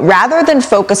 But rather than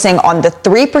focusing on the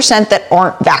 3% that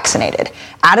aren't vaccinated,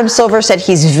 Adam Silver said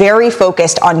he's very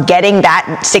focused on getting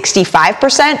that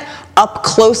 65% up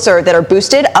closer, that are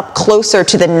boosted, up closer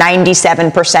to the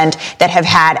 97% that have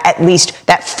had at least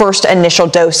that first initial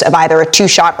dose of either a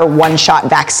 2-shot or 1-shot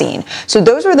vaccine. So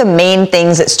those are the main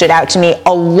things that stood out to me,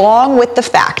 along with the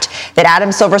fact that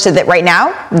Adam Silver said that right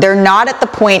now, they're not at the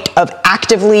point of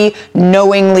actively,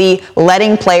 knowingly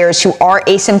letting players who are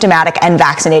asymptomatic and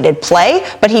vaccinated play,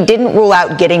 but he didn't rule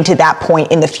out getting to that point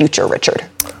in the future, Richard.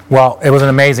 Well, it was an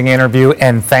amazing interview,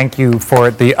 and thank you for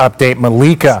the update,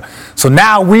 Malika. So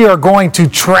now we are going to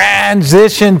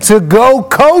transition to go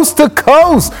coast to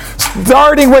coast,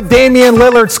 starting with Damian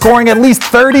Lillard scoring at least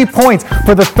 30 points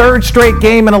for the 3rd straight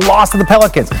game in a loss to the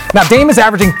Pelicans. Now, Dame is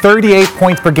averaging 38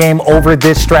 points per game over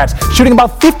this stretch, shooting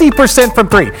about 50% from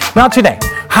 3. Now, today,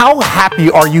 how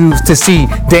happy are you to see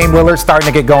Dame Lillard starting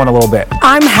to get going a little bit?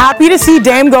 I'm happy to see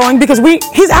Dame going because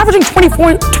he's averaging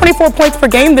 24 points per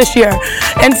game this year.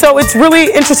 And so it's really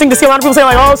interesting to see a lot of people say,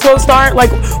 like, oh, slow start.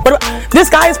 Like, this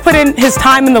guy has put in his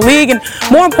time in the league. And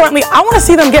more importantly, I want to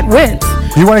see them get wins.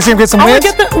 You want to see him get some I wins?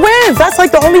 want to get the wins. That's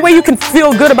like the only way you can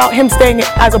feel good about him staying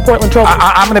as a Portland Trail Blazer.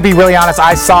 I'm going to be really honest.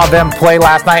 I saw them play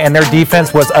last night, and their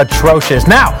defense was atrocious.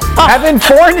 Now, Evan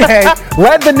Fournier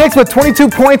led the Knicks with 22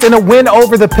 points in a win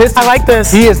over the Pistons. I like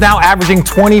this. He is now averaging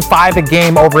 25 a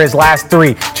game over his last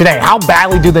 3. Janae, how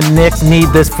badly do the Knicks need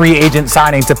this free agent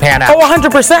signing to pan out? Oh,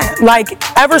 100%. Like,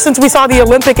 ever since we saw the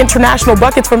Olympic international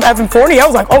buckets from Evan Fournier, I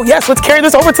was like, oh, yes, let's carry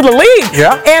this over to the league.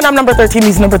 Yeah. And I'm number 13.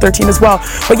 He's number 13 as well.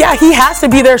 But, yeah, he has to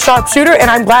be their sharpshooter,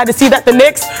 and I'm glad to see that the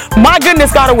Knicks, my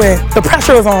goodness, got to win. The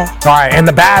pressure is on. All right, and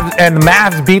the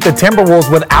Mavs beat the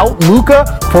Timberwolves without Luka,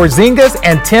 Porzingis,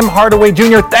 and Tim Hardaway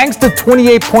Jr. thanks to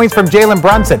 28 points from Jalen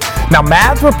Brunson. Now,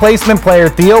 Mavs replacement player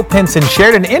Theo Pinson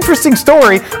shared an interesting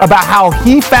story about how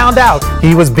he found out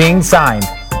he was being signed.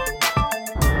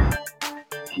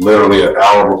 Literally an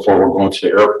hour before we're going to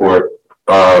the airport,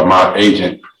 my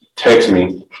agent texted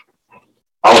me.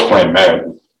 I was playing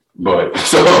Madden, but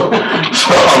so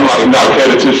I'm like not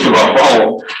paying attention to my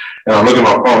phone. And I look at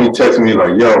my phone, he texted me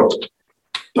like, yo,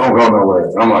 don't go nowhere.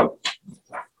 And I'm like,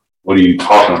 what are you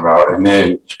talking about? And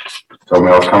then told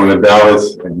me I was coming to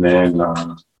Dallas, and then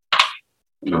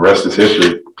the rest is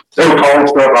history. They were calling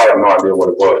stuff, I have no idea what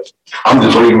it was. I'm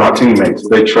just reading my teammates.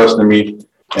 They trusted me,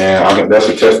 and that's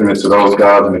a testament to those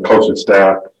guys and the coaching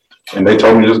staff. And they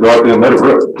told me just go out there and let it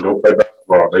rip. Go play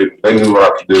basketball. They knew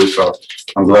what I could do, so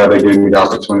I'm glad they gave me the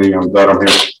opportunity. I'm glad I'm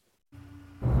here.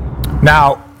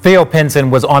 Now, Theo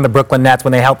Pinson was on the Brooklyn Nets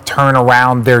when they helped turn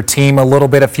around their team a little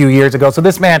bit a few years ago. So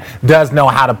this man does know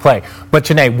how to play. But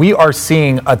Janae, we are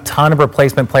seeing a ton of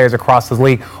replacement players across the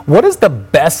league. What is the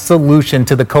best solution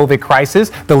to the COVID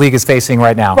crisis the league is facing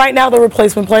right now? Right now, the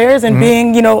replacement players and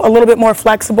being, a little bit more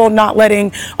flexible, not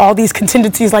letting all these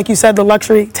contingencies, like you said, the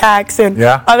luxury tax and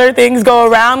other things go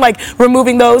around, like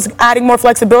removing those, adding more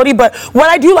flexibility. But what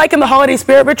I do like in the holiday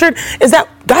spirit, Richard, is that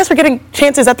guys are getting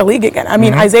chances at the league again. I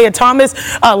mean, Isaiah Thomas,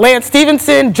 Lance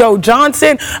Stevenson, Joe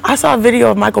Johnson. I saw a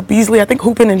video of Michael Beasley, I think,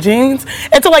 hooping in jeans.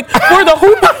 And so, like, for the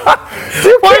hoopers,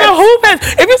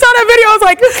 if you saw that video, I was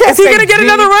like, is he going to get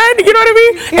another run? You know what I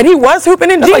mean? And he was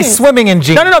hooping in jeans. Like swimming in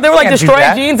jeans. No, they were like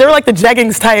destroyed jeans. They were like the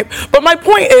jeggings type. But my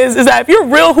point is that if you're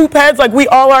real hoop heads, like we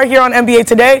all are here on NBA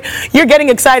Today, you're getting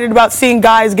excited about seeing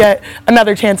guys get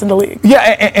another chance in the league. Yeah,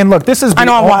 and look, this is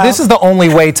the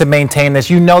only way to maintain this.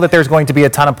 You know that there's going to be a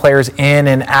ton of players in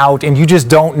and out, and you just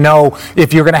don't know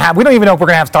if you're going to have, we don't even know if we're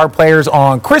going to have star players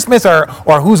on Christmas or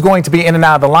who's going to be in and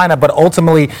out of the lineup, but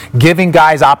ultimately giving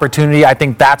guys opportunity, I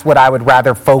think that's what I would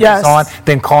rather focus on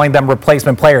than calling them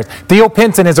replacement players. Theo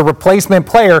Pinson is a replacement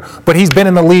player, but he's been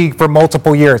in the league for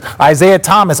multiple years. Isaiah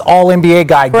Thomas, all NBA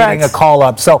guy, getting a call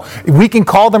up. So we can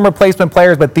call them replacement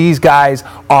players, but these guys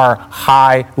are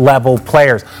high level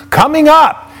players. Coming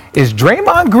up, is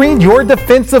Draymond Green your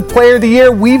defensive player of the year?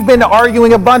 We've been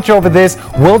arguing a bunch over this.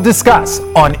 We'll discuss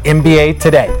on NBA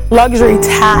Today. Luxury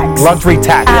tax.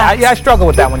 Yeah, I struggled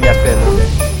with that one yesterday.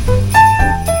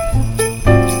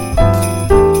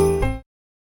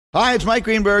 Hi, it's Mike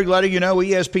Greenberg letting you know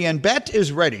ESPN Bet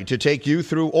is ready to take you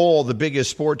through all the biggest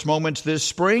sports moments this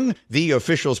spring. The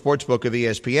official sportsbook of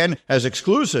ESPN has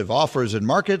exclusive offers and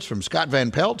markets from Scott Van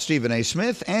Pelt, Stephen A.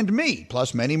 Smith, and me,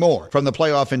 plus many more. From the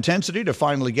playoff intensity to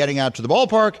finally getting out to the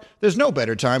ballpark, there's no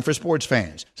better time for sports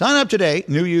fans. Sign up today.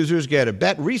 New users get a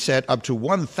bet reset up to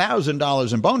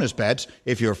 $1,000 in bonus bets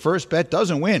if your first bet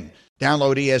doesn't win.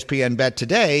 Download ESPN Bet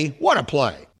today. What a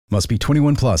play. Must be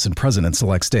 21 plus and present in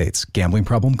select states. Gambling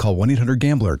problem? Call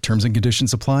 1-800-GAMBLER. Terms and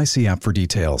conditions apply. See app for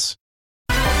details.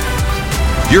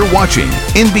 You're watching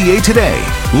NBA Today,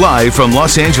 live from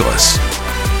Los Angeles.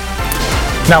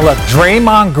 Now look,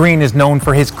 Draymond Green is known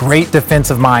for his great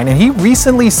defensive mind, and he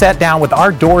recently sat down with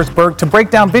Art Dorsberg to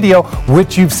break down video,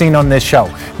 which you've seen on this show.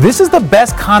 This is the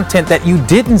best content that you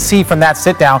didn't see from that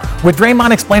sit down, with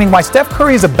Draymond explaining why Steph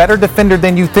Curry is a better defender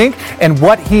than you think and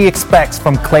what he expects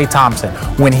from Klay Thompson.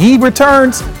 When he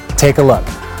returns, take a look.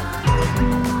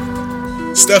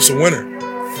 Steph's a winner,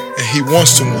 and he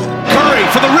wants to win. Curry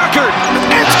for the record.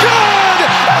 It's good!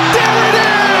 There it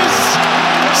is!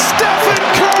 Stephen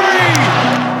Curry!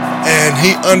 And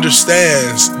he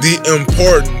understands the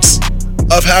importance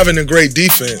of having a great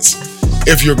defense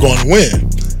if you're going to win.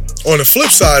 On the flip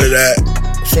side of that,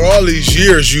 for all these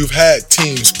years, you've had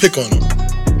teams pick on him.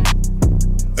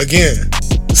 Again,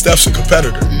 Steph's a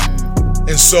competitor.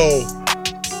 And so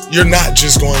you're not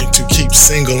just going to keep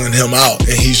singling him out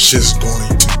and he's just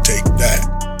going to take that.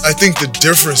 I think the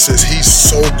difference is he's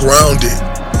so grounded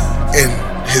in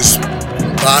his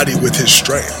body with his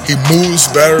strength. He moves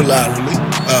better laterally,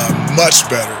 much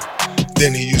better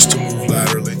than he used to move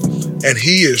laterally. And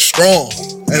he is strong.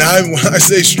 And when I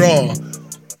say strong,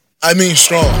 I mean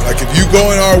strong. Like if you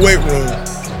go in our weight room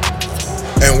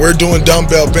and we're doing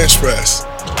dumbbell bench press.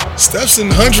 Steph's in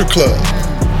the 100 club.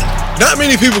 Not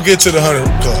many people get to the 100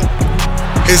 club.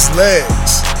 His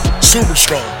legs, super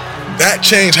strong. That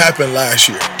change happened last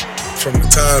year. From the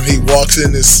time he walks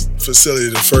in this facility,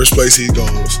 the first place he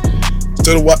goes,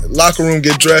 to the locker room,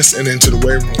 get dressed, and into the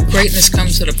weight room. Greatness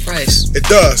comes at a price. It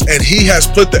does, and he has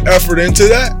put the effort into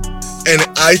that. And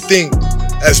I think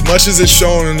as much as it's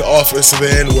shown in the offensive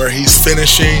end where he's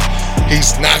finishing,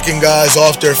 he's knocking guys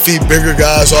off their feet, bigger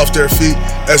guys off their feet,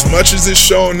 as much as it's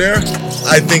shown there,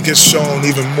 I think it's shown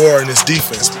even more in his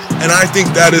defense. And I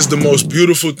think that is the most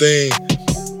beautiful thing,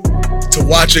 to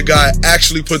watch a guy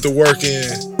actually put the work in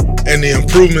and the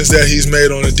improvements that he's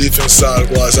made on the defense side of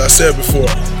the ball. As I said before,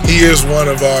 he is one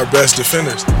of our best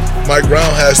defenders. Mike Brown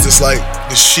has this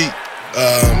sheet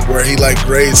where he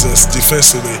grades us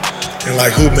defensively and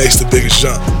who makes the biggest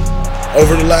jump.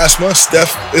 Over the last month,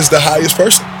 Steph is the highest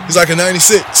person. He's like a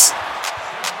 96.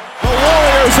 The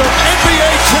Warriors are NBA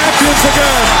champions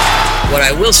again. What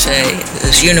I will say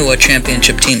is, you know what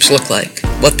championship teams look like,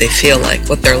 what they feel like,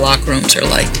 what their locker rooms are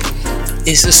like.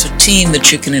 Is this a team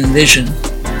that you can envision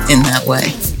in that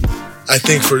way? I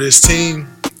think for this team,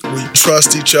 we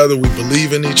trust each other, we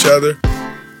believe in each other.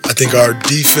 I think our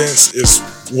defense is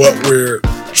what we're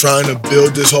trying to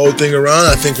build this whole thing around.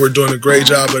 I think we're doing a great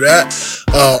job of that.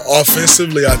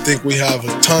 Offensively, I think we have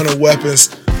a ton of weapons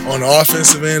on the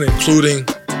offensive end, including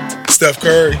Steph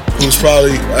Curry, who's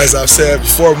probably, as I've said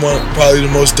before, probably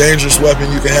the most dangerous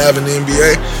weapon you can have in the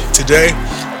NBA today.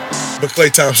 But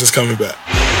Klay Thompson's coming back.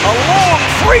 A long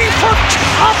three for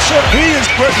Thompson. He is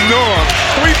putting on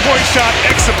three-point shot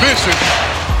exhibition.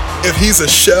 If he's a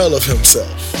shell of himself,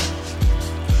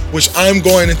 which I'm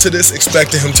going into this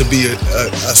expecting him to be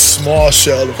a small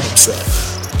shell of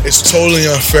himself, it's totally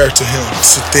unfair to him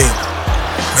to think,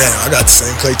 man, I got the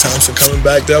same Klay Thompson coming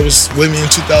back that was with me in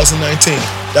 2019.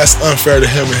 That's unfair to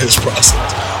him and his process.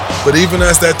 But even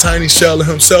as that tiny shell of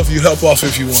himself, you help off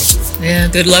if you want to. Yeah,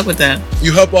 good luck with that.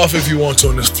 You help off if you want to.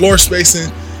 And there's floor spacing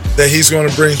that he's going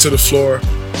to bring to the floor.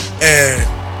 And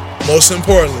most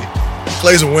importantly,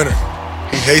 Klay's a winner.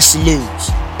 He hates to lose.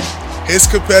 His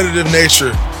competitive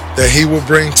nature that he will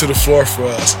bring to the floor for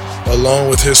us, along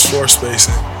with his floor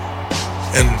spacing.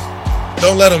 And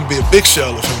don't let him be a big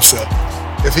shell of himself.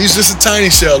 If he's just a tiny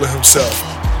shell of himself,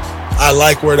 I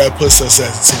like where that puts us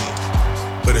as a team.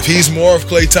 But if he's more of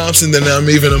Klay Thompson than I'm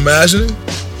even imagining,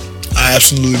 I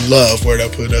absolutely love where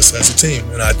that put us as a team.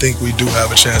 And I think we do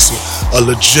have a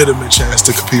legitimate chance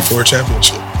to compete for a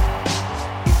championship.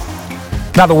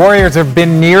 Now, the Warriors have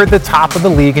been near the top of the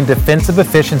league in defensive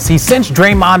efficiency since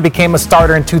Draymond became a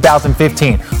starter in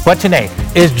 2015. But,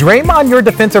 Janae, is Draymond your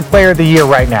defensive player of the year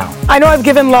right now? I know I've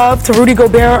given love to Rudy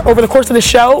Gobert over the course of the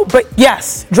show, but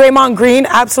yes, Draymond Green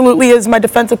absolutely is my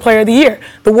defensive player of the year.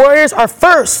 The Warriors are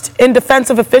first in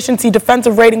defensive efficiency,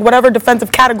 defensive rating, whatever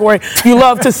defensive category you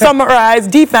love to summarize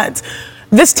defense.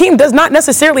 This team does not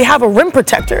necessarily have a rim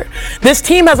protector. This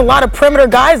team has a lot of perimeter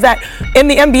guys that in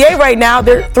the NBA right now,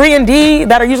 they're 3-and-D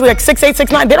that are usually 6'8",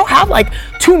 6'9". They don't have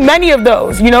too many of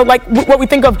those, what we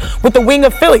think of with the wing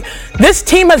of Philly. This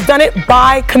team has done it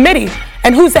by committee.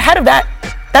 And who's the head of that?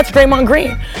 That's Draymond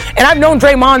Green. And I've known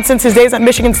Draymond since his days at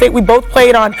Michigan State. We both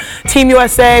played on Team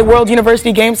USA, World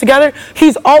University games together.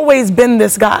 He's always been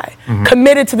this guy,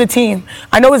 committed to the team.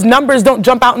 I know his numbers don't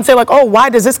jump out and say why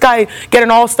does this guy get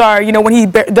an all-star, when he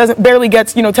barely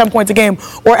gets, 10 points a game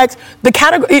or X. The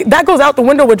category, that goes out the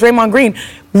window with Draymond Green.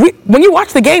 When you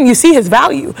watch the game, you see his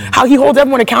value, how he holds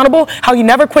everyone accountable, how he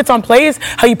never quits on plays,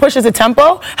 how he pushes the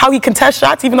tempo, how he contests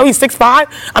shots, even though he's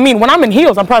 6'5". I mean, when I'm in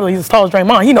heels, I'm probably as tall as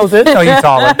Draymond. He knows it. No, you're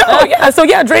taller. So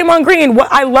Draymond Green,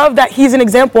 I love that he's an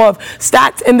example of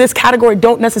stats in this category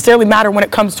don't necessarily matter when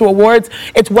it comes to awards.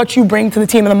 It's what you bring to the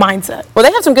team and the mindset. Well,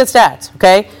 they have some good stats,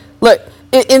 okay? Look,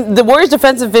 in the Warriors'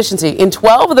 defensive efficiency, in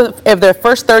 12 of their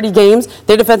first 30 games,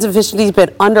 their defensive efficiency has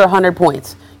been under 100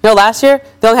 points. Last year,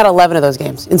 they only had 11 of those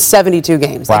games in 72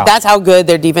 games. Wow. That's how good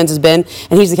their defense has been,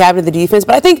 and he's the captain of the defense.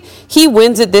 But I think he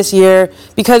wins it this year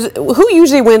because who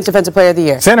usually wins Defensive Player of the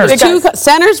Year? Centers.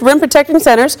 Centers, rim-protecting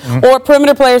centers, or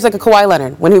perimeter players like a Kawhi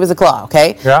Leonard when he was a Claw,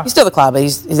 okay? Yeah. He's still the Claw, but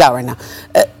he's out right now.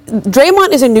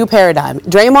 Draymond is a new paradigm.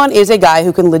 Draymond is a guy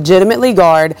who can legitimately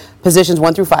guard positions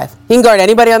 1 through 5. He can guard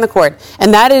anybody on the court,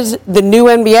 and that is the new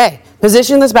NBA.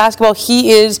 Positionless basketball, he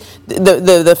is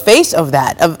the face of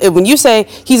that. When you say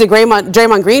he's a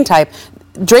Draymond Green type,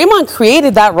 Draymond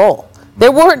created that role.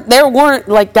 There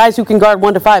weren't guys who can guard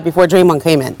 1 to 5 before Draymond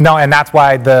came in. No, and that's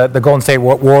why the Golden State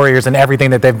Warriors and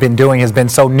everything that they've been doing has been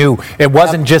so new. It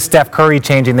wasn't just Steph Curry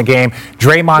changing the game.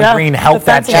 Draymond Green helped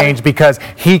that change because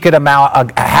he could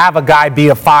have a guy be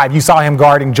a 5. You saw him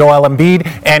guarding Joel Embiid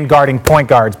and guarding point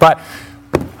guards. But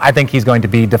I think he's going to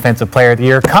be Defensive Player of the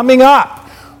Year. Coming up,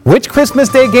 which Christmas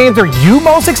Day games are you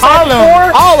most excited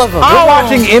for? All of them. We're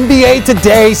watching NBA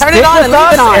Today. Turn Stick it on with and leave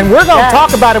us, it on. and we're going to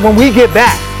talk about it when we get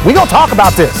back. We're going to talk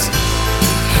about this.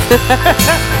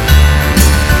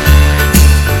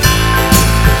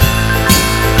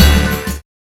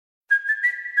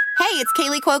 Hey, it's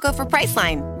Kaylee Cuoco for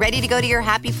Priceline. Ready to go to your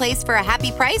happy place for a happy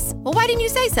price? Well, why didn't you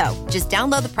say so? Just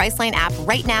download the Priceline app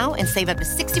right now and save up to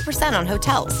 60% on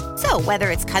hotels. So whether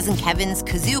it's Cousin Kevin's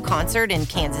Kazoo Concert in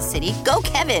Kansas City, go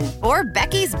Kevin, or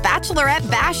Becky's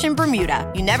Bachelorette Bash in Bermuda,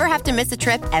 you never have to miss a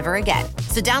trip ever again.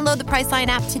 So download the Priceline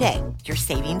app today. Your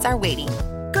savings are waiting.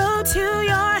 Go to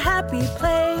your happy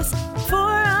place for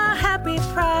a happy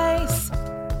price.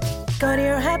 Go to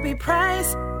your happy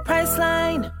price,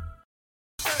 Priceline.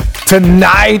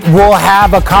 Tonight, we'll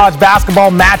have a college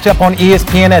basketball matchup on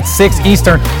ESPN at 6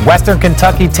 Eastern. Western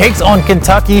Kentucky takes on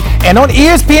Kentucky. And on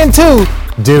ESPN2,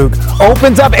 Duke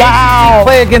opens up ACC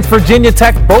play against Virginia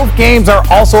Tech. Both games are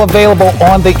also available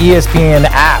on the ESPN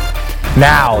app.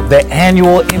 Now, the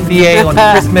annual NBA on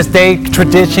Christmas Day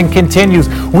tradition continues.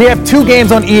 We have 2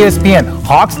 games on ESPN,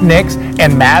 Hawks Knicks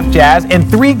and Mavs Jazz, and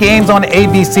 3 games on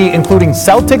ABC, including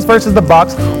Celtics versus the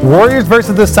Bucks, Warriors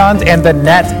versus the Suns, and the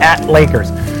Nets at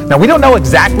Lakers. Now, we don't know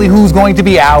exactly who's going to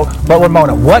be out, but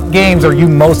Ramona, what games are you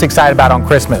most excited about on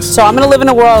Christmas? So I'm going to live in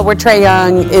a world where Trae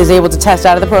Young is able to test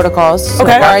out of the protocols.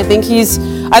 Okay. So I think he's a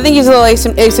little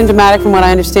asymptomatic from what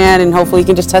I understand, and hopefully he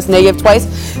can just test negative twice.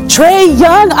 Trae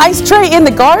Young, Ice Trae in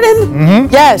the Garden?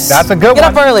 Mm-hmm. Yes. That's a good one. Get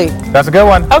up early. That's a good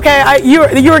one. Okay, you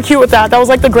were cute with that. That was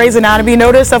like the Grey's Anatomy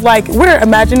notice of like, we're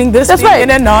imagining this in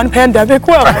a non-pandemic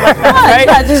world.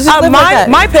 Right?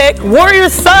 My pick,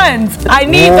 Warriors Suns. I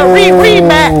need the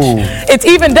rematch. It's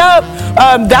evened up.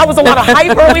 That was a lot of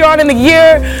hype earlier on in the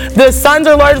year. The Suns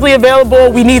are largely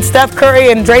available. We need Steph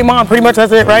Curry and Draymond. Pretty much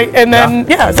that's it, right? And then,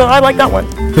 so I like that one.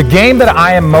 The game that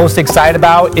I am most excited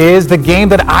about is the game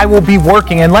that I will be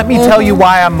working. And let me tell you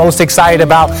why I'm most excited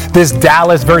about this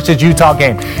Dallas versus Utah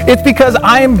game. It's because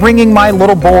I am bringing my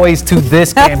little boys to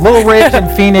this game. Little Rich and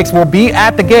Phoenix will be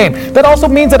at the game. That also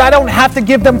means that I don't have to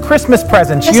give them Christmas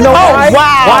presents. You know why?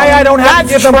 Wow. Why I don't have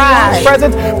to give them Christmas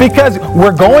presents? Because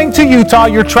we're going to Utah.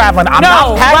 You're traveling. I'm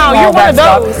not packing all that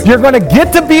stuff. You're going to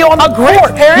get to be on the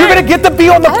court. You're going to get to be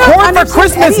on the court for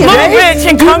Christmas Day.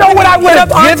 Do you know what I would have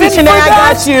given for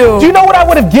that? Do you know what I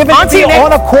would have given to be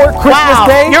on a court Christmas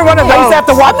Day? You're one of those. I used to have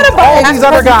to watch all these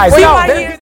other guys.